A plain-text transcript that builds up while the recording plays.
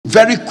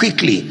very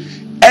quickly.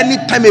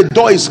 Anytime a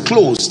door is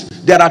closed,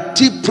 there are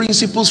 2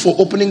 principles for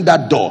opening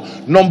that door.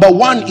 Number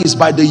 1 is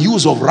by the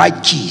use of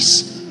right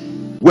keys.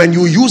 When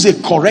you use a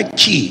correct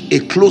key, a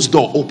closed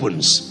door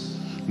opens.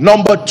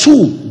 Number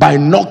 2, by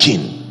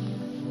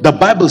knocking. The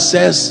Bible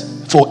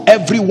says, for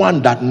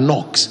everyone that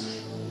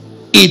knocks,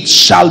 it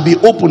shall be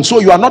opened. So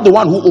you are not the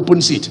one who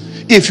opens it.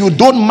 If you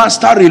don't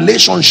master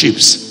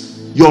relationships,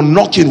 your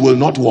knocking will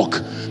not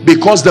work,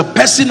 because the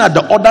person at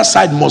the other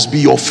side must be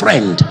your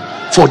friend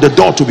for the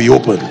door to be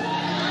opened.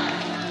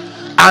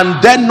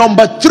 And then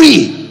number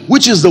 3,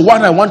 which is the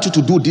one I want you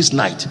to do this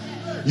night,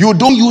 you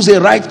don't use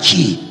a right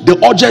key. The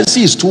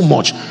urgency is too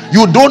much.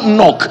 You don't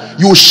knock,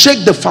 you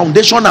shake the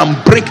foundation and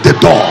break the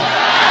door.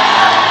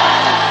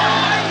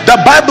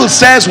 The Bible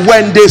says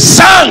when they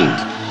sang,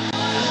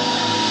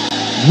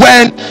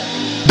 when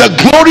the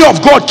glory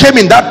of God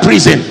came in that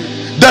prison,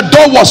 the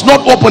door was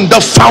not open, the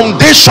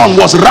foundation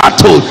was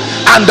rattled,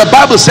 and the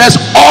Bible says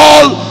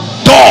all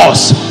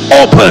doors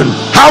open.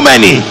 How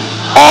many?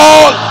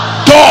 All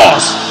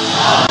doors.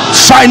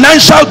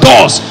 Financial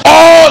doors,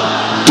 all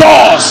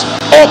doors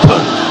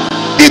open.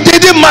 It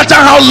didn't matter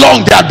how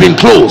long they had been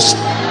closed.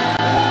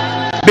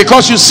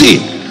 Because you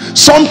see,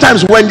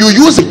 sometimes when you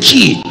use a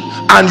key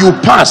and you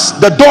pass,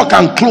 the door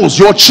can close.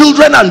 Your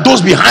children and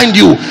those behind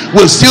you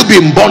will still be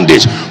in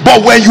bondage.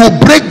 But when you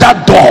break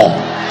that door,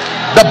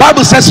 the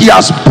Bible says he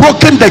has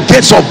broken the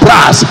gates of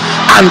brass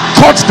and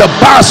cut the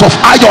bars of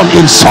iron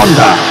in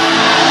sunder.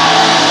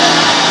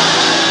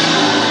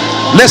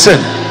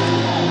 Listen,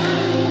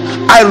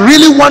 I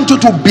really want you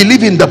to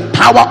believe in the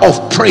power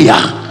of prayer.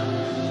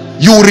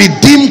 You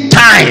redeem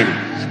time.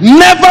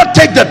 Never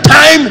take the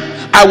time.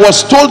 I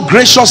was told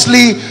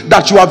graciously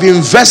that you have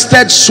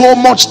invested so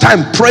much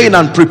time praying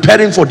and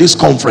preparing for this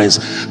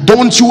conference.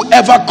 Don't you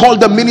ever call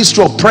the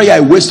ministry of prayer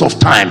a waste of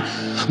time.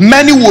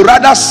 Many would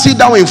rather sit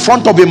down in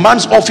front of a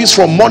man's office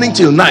from morning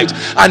till night,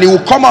 and he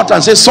will come out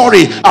and say,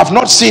 sorry, I've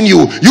not seen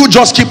you, you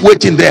just keep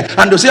waiting there,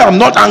 and they say, I'm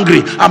not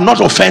angry, I'm not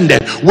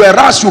offended.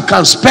 Whereas you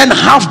can spend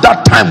half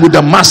that time with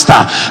the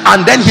master,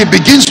 and then he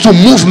begins to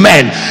move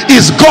men.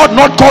 Is God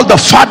not called the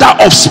Father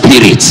of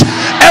spirits?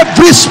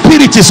 Every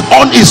spirit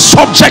is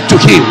subject to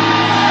him.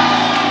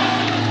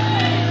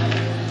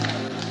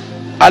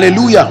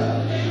 Hallelujah.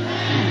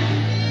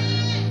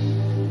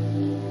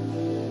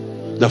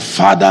 The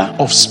Father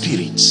of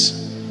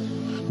spirits,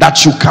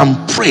 that you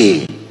can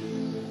pray.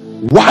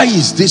 Why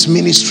is this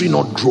ministry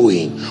not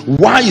growing?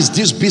 Why is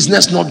this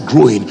business not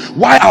growing?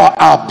 Why are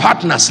our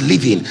partners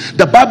leaving?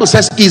 The Bible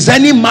says, is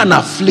any man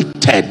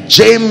afflicted?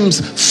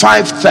 James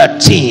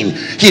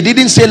 5:13. He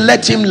didn't say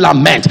let him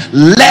lament,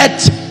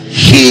 let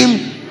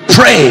him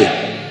pray.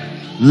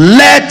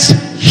 Let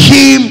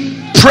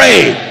him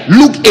pray.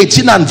 Luke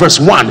 18 and verse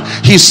 1.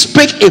 He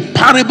spake a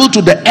parable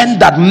to the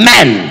end that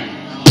men,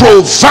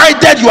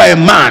 provided you are a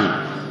man.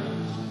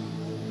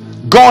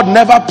 God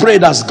never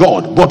prayed as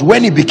God, but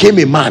when he became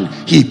a man,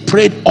 he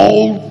prayed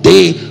all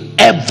day,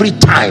 every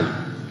time.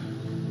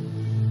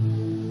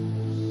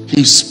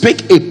 He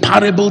spake a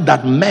parable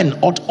that men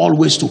ought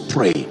always to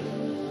pray.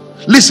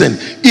 Listen,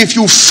 if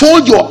you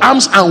fold your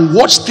arms and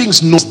watch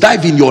things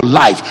nosedive in your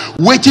life,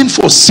 waiting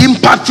for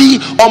sympathy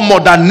or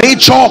mother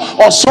nature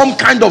or some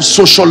kind of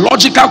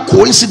sociological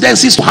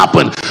coincidences to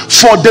happen,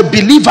 for the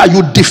believer,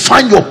 you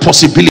define your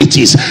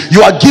possibilities.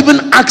 You are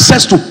given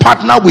access to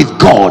partner with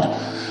God.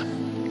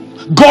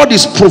 God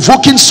is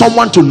provoking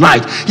someone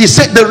tonight. He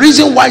said the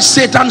reason why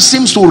Satan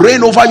seems to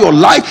reign over your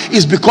life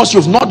is because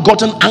you've not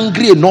gotten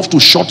angry enough to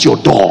shut your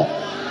door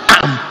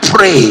and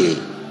pray.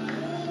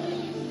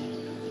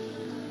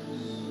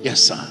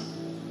 Yes, sir.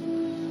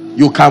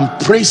 You can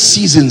pray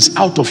seasons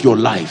out of your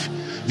life.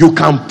 You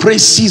can pray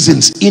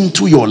seasons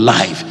into your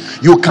life.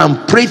 You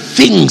can pray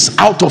things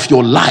out of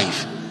your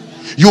life.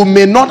 You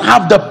may not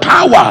have the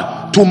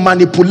power to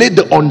manipulate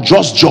the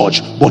unjust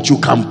judge, but you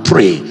can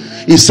pray.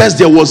 It says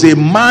there was a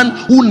man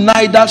who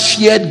neither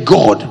feared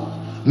God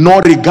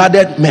nor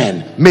regarded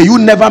men. May you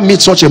never meet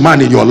such a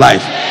man in your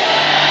life.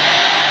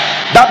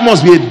 That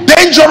must be a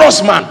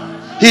dangerous man.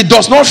 He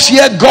does not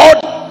fear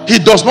God. He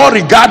does not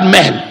regard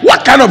men.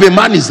 What kind of a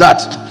man is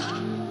that?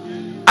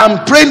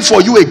 I'm praying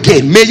for you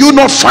again. May you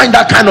not find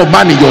that kind of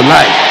man in your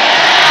life.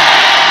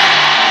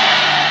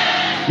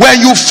 When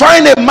you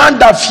find a man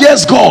that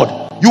fears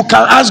God, you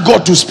can ask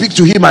God to speak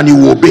to him and he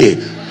will obey.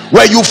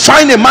 When you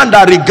find a man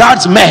that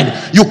regards men,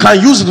 you can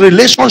use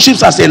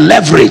relationships as a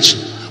leverage.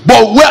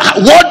 But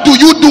what do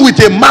you do with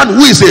a man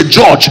who is a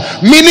judge,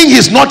 meaning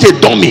he's not a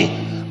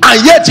dummy,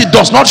 and yet he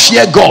does not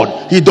fear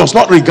God, he does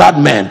not regard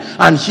men?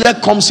 And here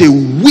comes a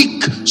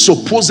weak,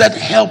 supposed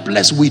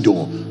helpless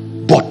widow.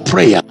 But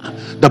prayer,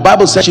 the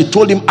Bible says she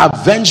told him,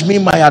 avenge me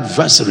my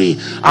adversary.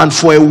 And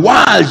for a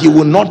while he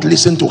will not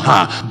listen to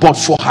her, but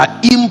for her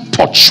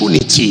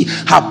importunity,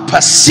 her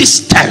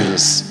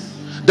persistence,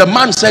 the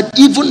man said,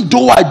 even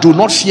though I do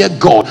not fear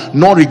God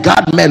nor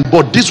regard men,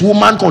 but this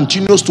woman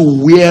continues to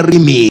weary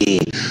me.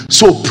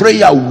 So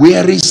prayer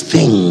wearies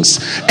things.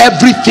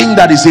 Everything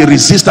that is a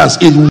resistance,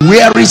 it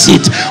wearies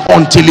it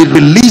until it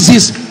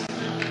releases.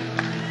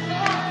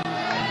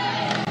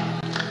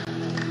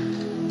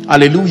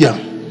 Hallelujah.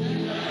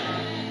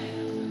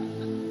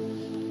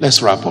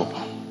 Let's wrap up.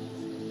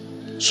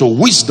 So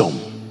wisdom,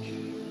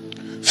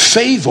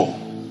 favor,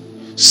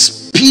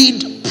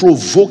 speed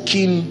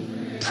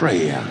provoking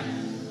prayer.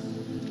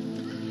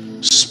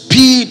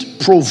 Speed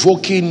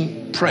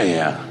provoking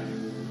prayer.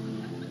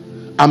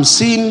 I'm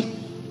seeing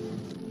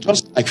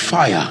just like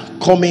fire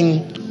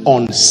coming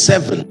on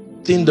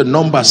 7, in the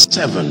number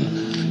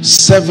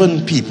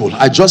 7 people.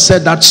 I just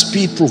said that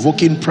speed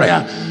provoking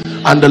prayer,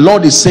 and the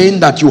Lord is saying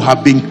that you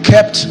have been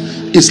kept.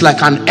 It's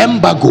like an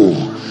embargo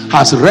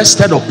has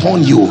rested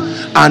upon you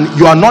and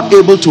you are not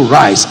able to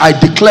rise. I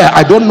declare,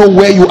 I don't know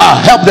where you are,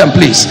 help them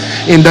please,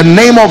 in the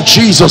name of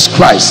Jesus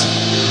Christ.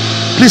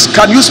 Please,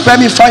 can you spare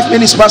me 5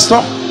 minutes,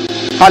 Pastor?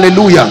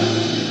 Hallelujah.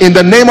 In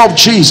the name of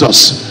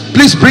Jesus,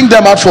 please bring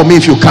them out for me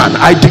if you can.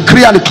 I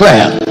decree and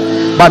declare,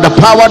 by the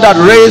power that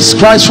raised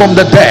Christ from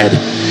the dead,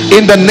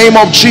 in the name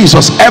of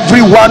Jesus,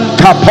 everyone,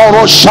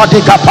 kaporo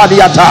shadika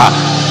padiata,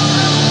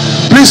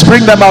 please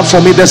bring them out for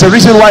me. There's a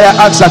reason why I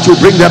ask that you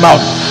bring them out.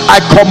 I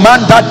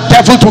command that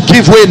devil to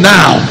give way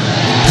now,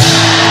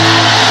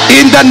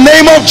 in the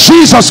name of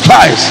Jesus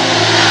Christ.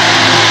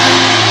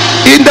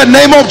 In the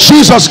name of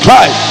Jesus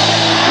Christ.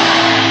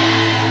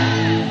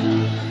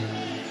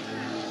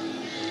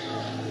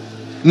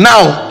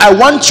 Now I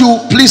want you,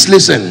 please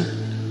listen,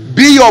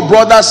 be your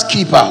brother's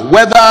keeper,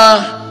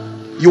 whether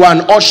you are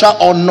an usher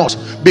or not,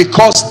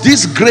 because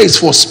this grace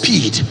for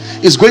speed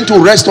is going to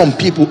rest on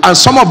people, and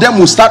some of them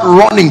will start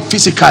running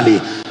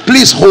physically.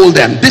 Please hold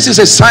them. This is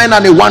a sign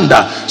and a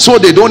wonder, so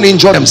they don't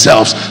injure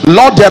themselves.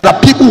 Lord, there are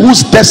people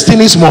whose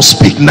destinies must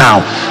speak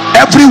now.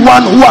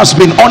 Everyone who has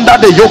been under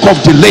the yoke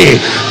of delay,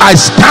 I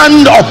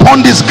stand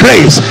upon this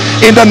grace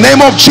in the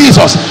name of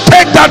Jesus.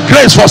 Take that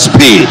grace for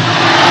speed.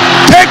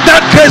 Take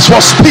that grace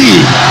for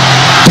speed.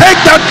 Take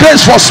that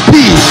grace for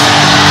speed.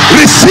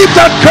 Receive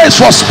that grace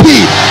for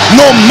speed.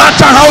 No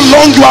matter how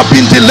long you have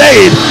been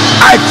delayed,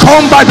 I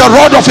come by the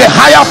rod of a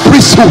higher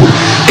priesthood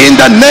in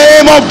the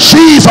name of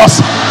Jesus,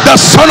 the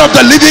Son of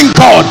the living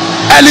God.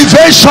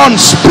 Elevation,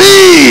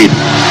 speed,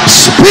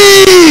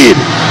 speed,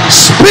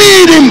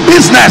 speed in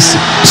business,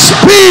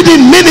 speed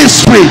in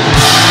ministry.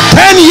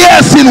 10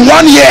 years in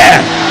 1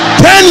 year,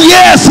 10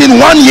 years in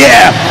 1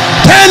 year,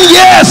 10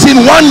 years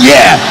in 1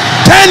 year,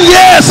 10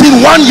 years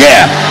in 1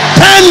 year,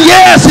 10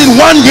 years in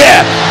 1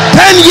 year,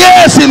 10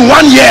 years in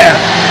 1 year.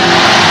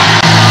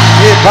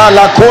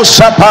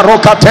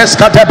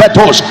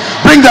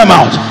 Bring them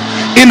out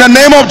in the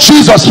name of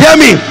Jesus. Hear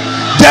me.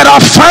 There are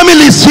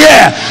families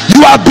here,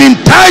 you have been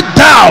tied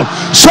down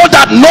so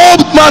that no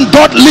man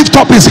doth lift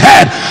up his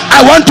head.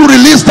 I want to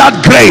release that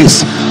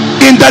grace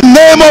in the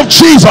name of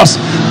Jesus.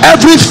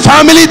 Every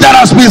family that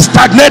has been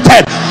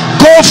stagnated,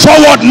 go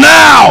forward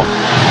now.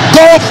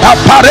 Go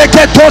forward,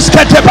 go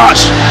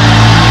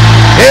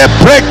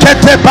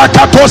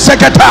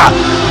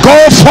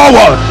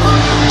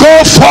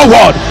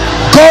forward,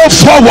 go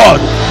forward,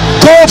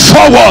 go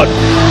forward,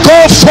 go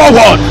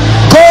forward,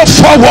 go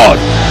forward,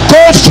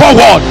 go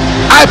forward.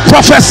 I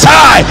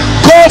prophesy,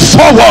 go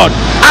forward.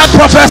 I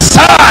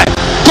prophesy,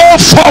 go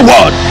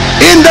forward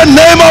in the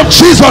name of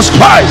Jesus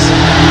Christ.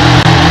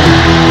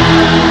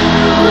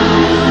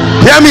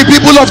 Hear me,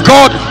 people of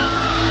God.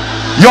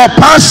 Your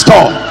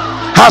pastor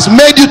has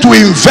made you to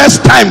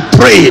invest time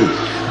praying.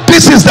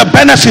 This is the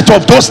benefit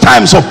of those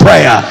times of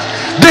prayer.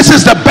 This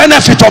is the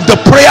benefit of the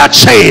prayer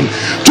chain,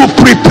 to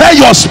prepare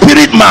your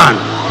spirit man.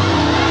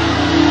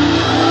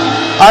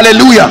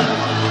 Hallelujah.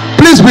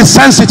 Please be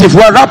sensitive.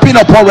 We're wrapping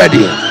up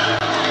already.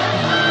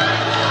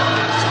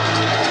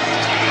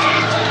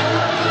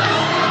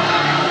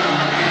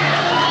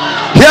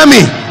 Hear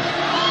me.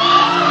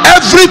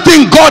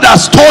 Everything God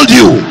has told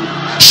you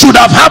should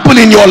have happened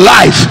in your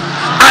life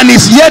and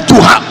is yet to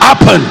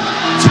happen.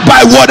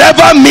 By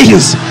whatever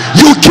means,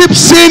 you keep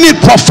seeing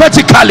it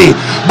prophetically,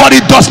 but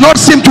it does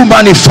not seem to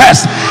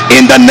manifest.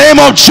 In the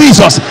name of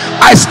Jesus,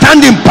 I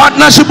stand in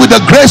partnership with the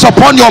grace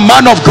upon your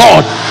man of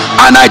God,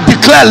 and I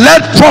declare,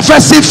 let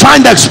prophecy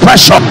find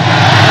expression.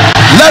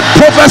 Let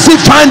prophecy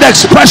find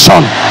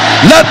expression.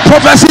 Let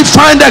prophecy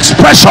find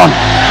expression.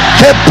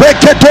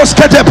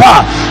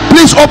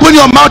 Please open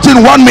your mouth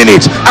in 1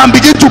 minute and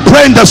begin to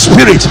pray in the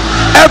spirit.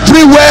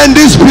 Everywhere in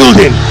this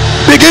building,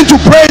 begin to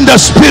pray in the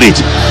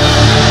spirit.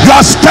 You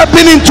are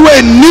stepping into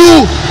a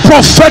new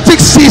prophetic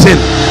season,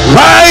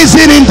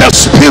 rising in the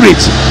spirit.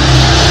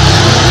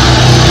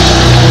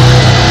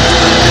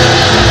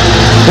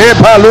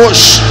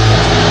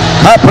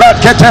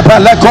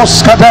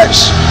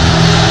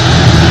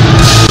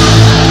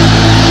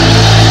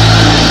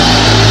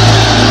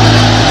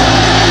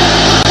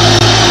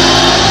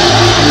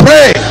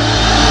 Pray.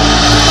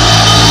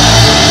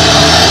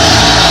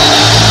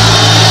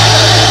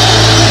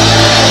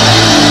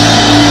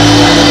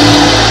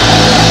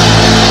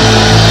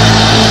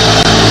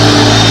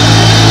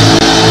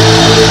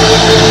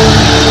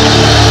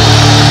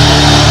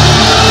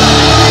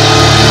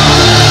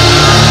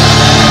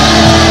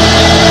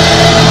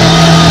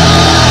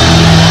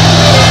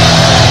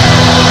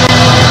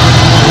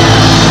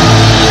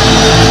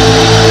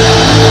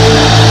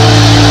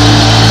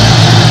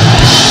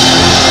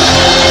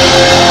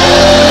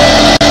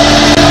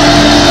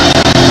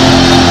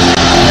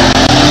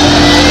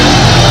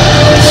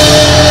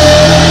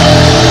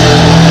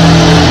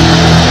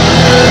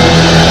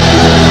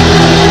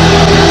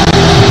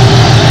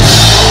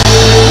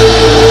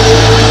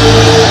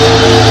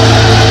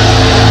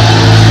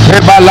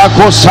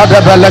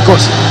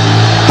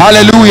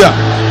 Hallelujah.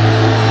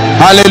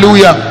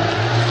 Hallelujah.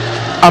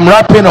 I'm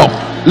wrapping up.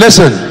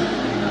 Listen,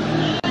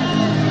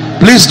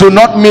 please do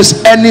not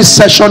miss any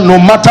session, no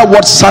matter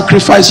what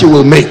sacrifice you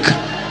will make.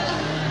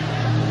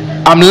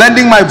 I'm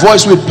lending my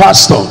voice with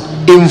pastor.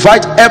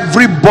 Invite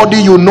everybody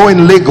you know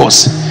in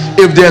Lagos.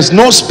 If there's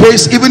no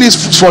space, even if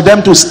it's for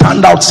them to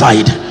stand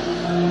outside,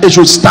 they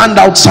should stand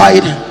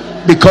outside,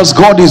 because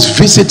God is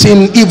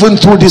visiting even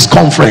through this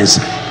conference.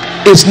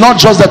 It's not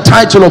just the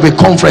title of a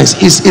conference,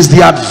 it's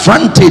the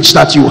advantage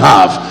that you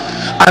have.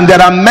 And there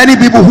are many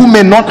people who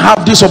may not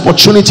have this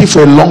opportunity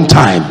for a long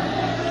time.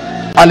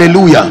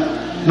 Hallelujah.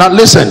 Now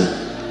listen,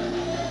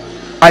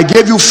 I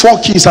gave you 4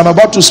 keys. I'm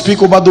about to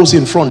speak over those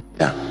in front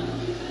here.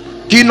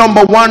 Key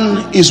number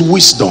 1 is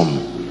wisdom.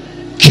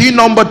 Key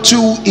number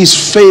 2 is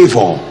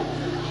favor.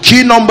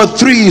 Key number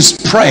 3 is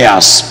prayer,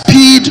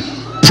 speed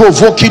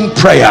provoking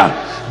prayer.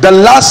 The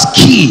last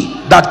key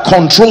that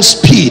controls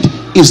speed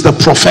is the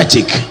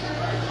prophetic.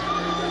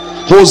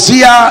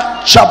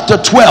 Hosea chapter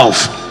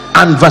 12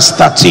 and verse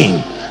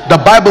 13, the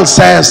Bible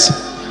says,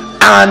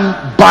 and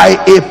by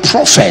a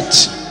prophet,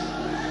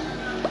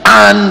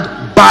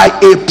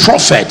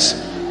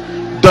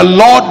 the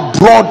Lord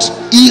brought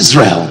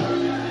Israel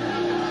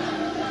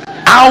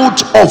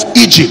out of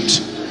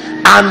Egypt,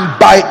 and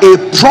by a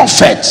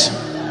prophet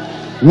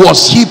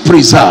was he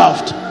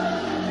preserved.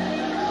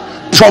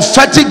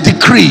 Prophetic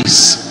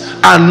decrees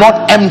are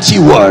not empty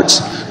words.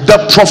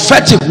 The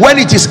prophetic, when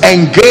it is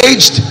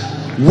engaged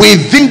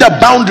within the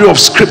boundary of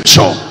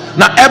scripture.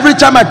 Now every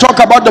time I talk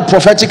about the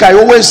prophetic, I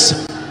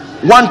always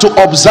want to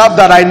observe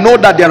that I know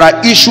that there are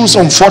issues,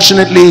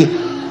 unfortunately,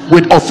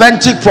 with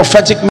authentic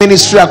prophetic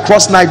ministry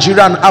across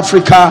Nigeria and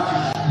Africa,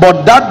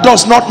 but that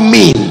does not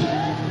mean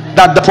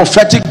that the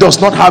prophetic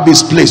does not have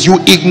its place. You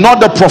ignore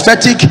the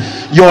prophetic,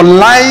 your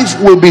life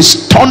will be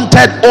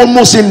stunted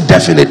almost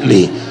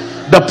indefinitely.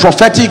 The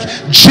prophetic,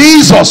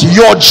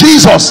 your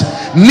Jesus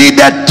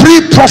needed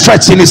 3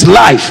 prophets in his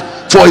life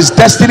for his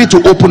destiny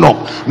to open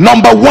up.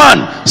 Number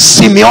 1,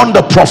 Simeon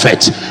the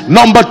prophet.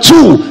 Number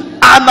 2,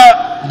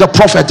 Anna the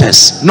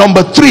prophetess.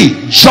 Number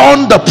 3,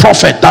 John the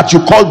prophet that you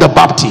call the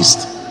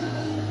Baptist.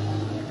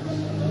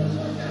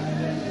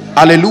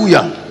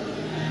 Hallelujah.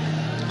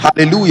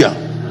 Hallelujah.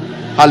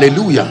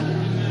 Hallelujah.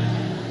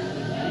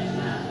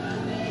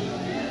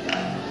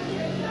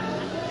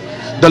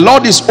 The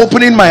Lord is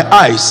opening my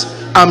eyes.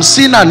 I'm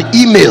seeing an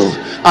email,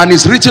 and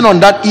it's written on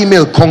that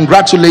email,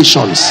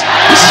 congratulations.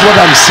 This is what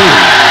I'm seeing.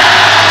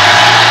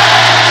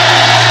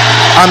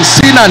 I'm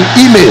seeing an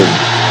email,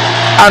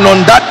 and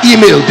on that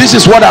email, this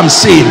is what I'm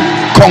seeing,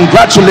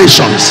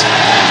 congratulations.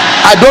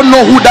 I don't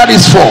know who that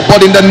is for,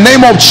 but in the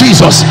name of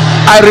Jesus,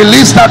 I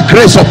release that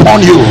grace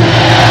upon you.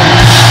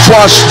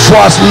 For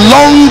as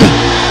long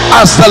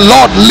as the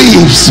Lord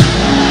lives,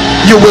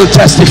 you will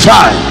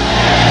testify.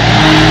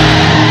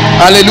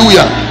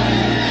 Hallelujah.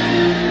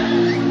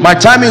 My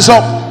time is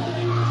up.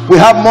 We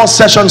have more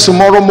sessions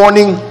tomorrow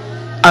morning,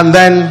 and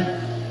then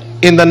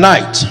in the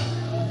night.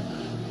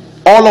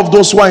 All of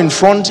those who are in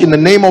front, in the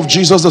name of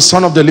Jesus, the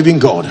Son of the living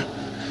God,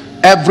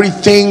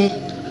 everything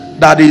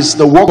that is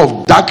the work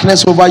of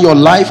darkness over your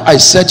life, I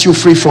set you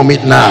free from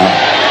it now.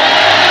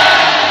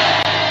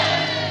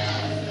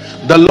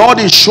 The Lord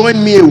is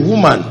showing me a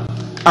woman.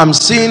 I'm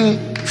seeing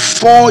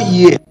 4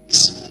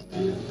 years.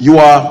 You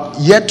are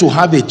yet to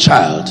have a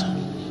child.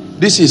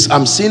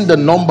 I'm seeing the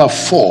number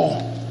 4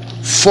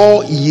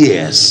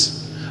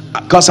 years,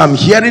 because I'm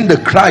hearing the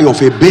cry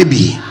of a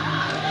baby.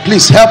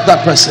 Please help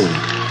that person.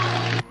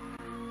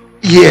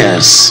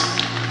 Yes.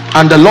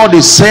 And the Lord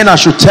is saying, I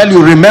should tell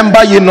you,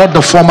 remember ye not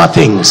the former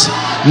things,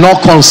 nor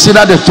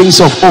consider the things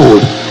of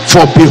old,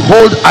 for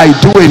behold, I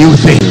do a new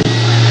thing.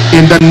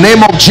 In the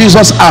name of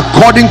Jesus,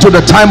 according to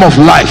the time of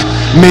life,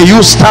 may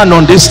you stand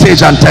on this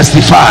stage and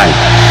testify.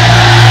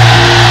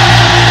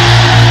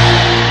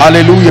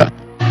 Hallelujah.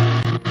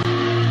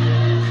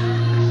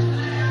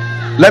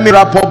 Let me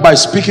wrap up by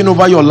speaking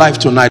over your life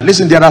tonight.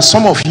 Listen, there are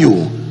some of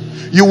you,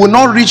 you will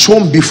not reach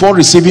home before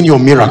receiving your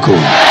miracle.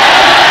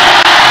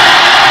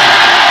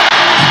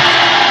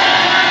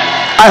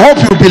 I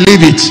hope you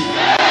believe it.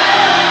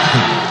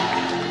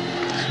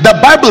 The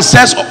Bible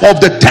says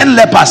of the 10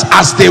 lepers,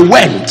 as they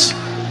went,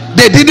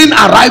 they didn't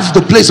arrive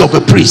the place of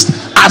a priest.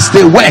 As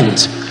they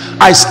went,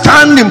 I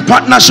stand in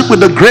partnership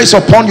with the grace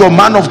upon your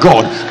man of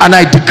God, and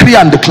I decree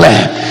and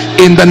declare,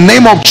 in the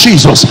name of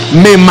Jesus,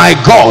 may my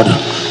God,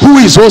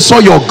 who is also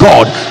your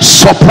God,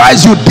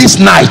 surprise you this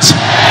night.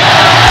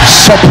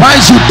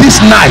 Surprise you this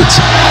night.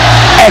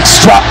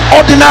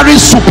 Extraordinary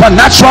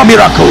supernatural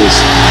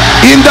miracles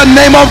in the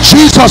name of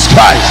Jesus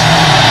Christ.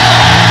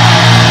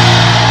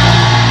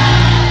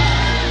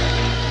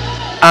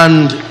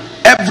 And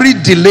every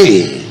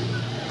delay,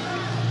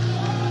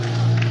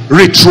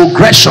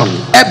 retrogression,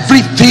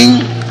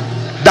 everything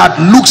that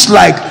looks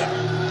like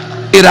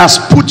it has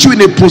put you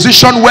in a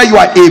position where you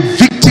are a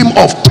victim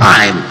of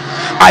time,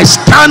 I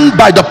stand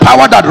by the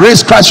power that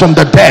raised Christ from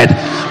the dead,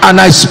 and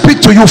I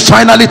speak to you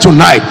finally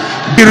tonight.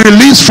 Be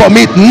released from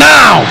it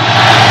now.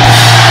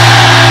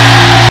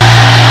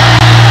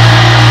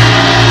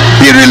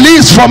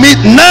 from it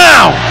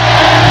now.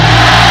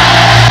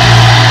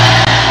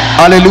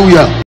 Hallelujah.